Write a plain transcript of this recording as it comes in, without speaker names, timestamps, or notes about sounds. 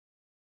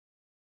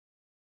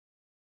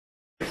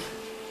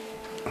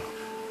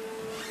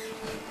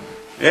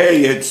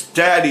Hey, it's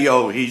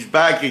Daddio. He's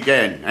back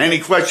again. Any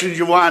questions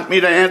you want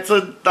me to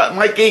answer,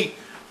 Mikey?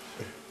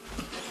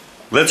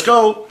 Let's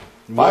go.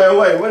 Fire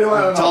away. What do you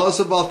want to know? Tell us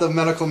about the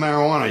medical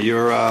marijuana.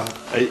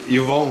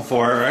 You're voting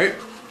for it, right?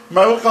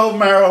 Medical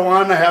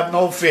marijuana, have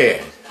no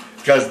fear.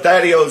 Because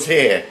Daddio's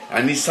here,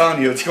 and he's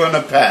telling you it's going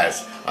to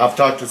pass. I've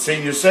talked to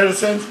senior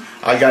citizens.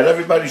 I got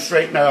everybody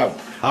straightened out.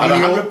 Out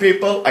of 100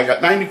 people, I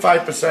got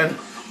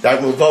 95%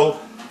 that will vote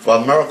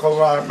for medical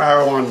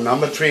marijuana,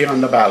 number 3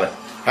 on the ballot.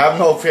 Have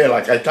no fear,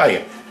 like I tell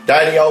you.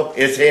 Daddio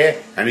is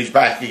here, and he's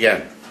back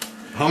again.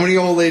 How many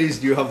old ladies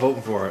do you have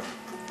voting for it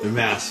in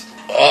Mass?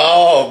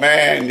 Oh,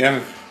 man.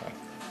 Yeah.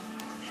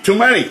 Too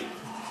many.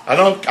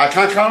 I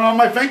can't count on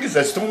my fingers.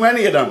 There's too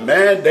many of them,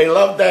 man. They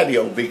love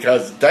Daddio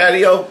because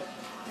Daddio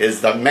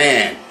is the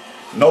man.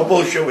 No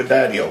bullshit with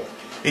Daddio.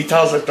 He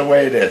tells it the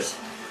way it is.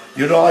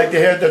 You don't like to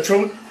hear the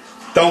truth?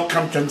 Don't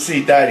come to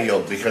see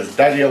Daddio because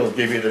Daddio will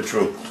give you the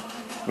truth.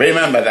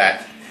 Remember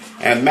that.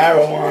 And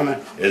marijuana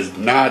is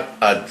not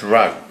a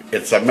drug.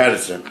 It's a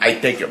medicine. I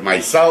take it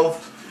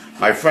myself.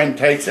 My friend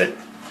takes it.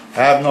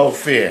 Have no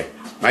fear.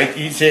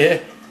 Mikey's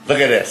here. Look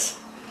at this.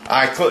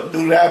 I couldn't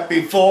do that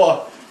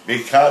before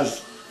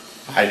because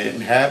I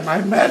didn't have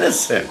my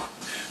medicine.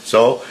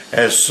 So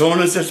as soon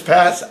as it's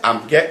passed,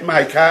 I'm getting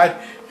my card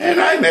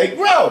and I make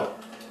road.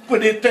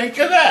 What do you think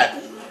of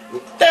that?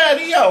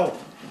 Daddio.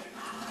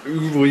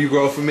 Will you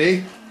grow for me?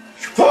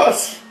 Of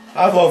course.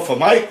 I vote for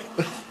Mike.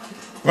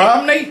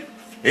 Romney?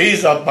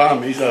 He's a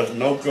bum. He's a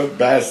no good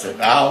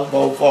bastard. I'll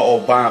vote for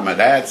Obama.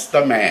 That's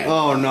the man.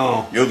 Oh,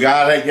 no. You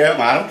gotta get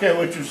him. I don't care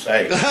what you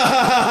say. We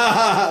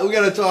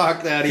gotta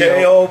talk, Daddy.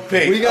 KOP.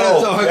 We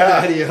gotta talk,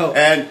 Daddy.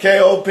 And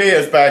KOP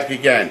is back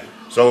again.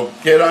 So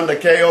get on the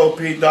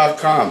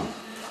KOP.com.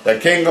 The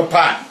King of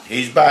Pot.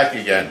 He's back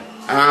again.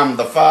 I'm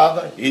the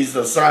father. He's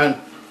the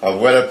son of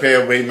what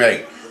appear we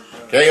make.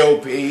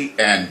 KOP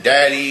and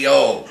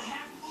Daddio.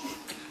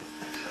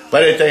 What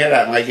do you think of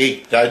that,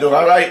 Mikey? Did I do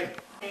all right?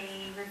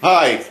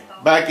 Hi,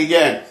 back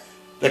again.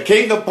 The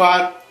King of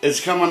Pot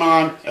is coming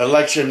on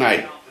election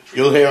night.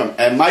 You'll hear him.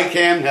 And Mike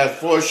Can has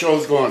 4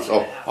 shows going,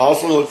 so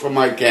also look for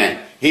Mike Can.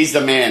 He's the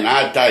man,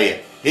 I tell you.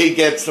 He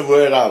gets the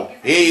word out.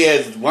 He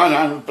is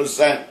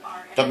 100%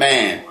 the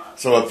man.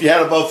 So if you had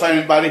to vote for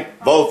anybody,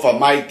 vote for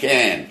Mike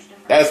Can.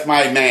 That's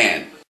my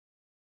man.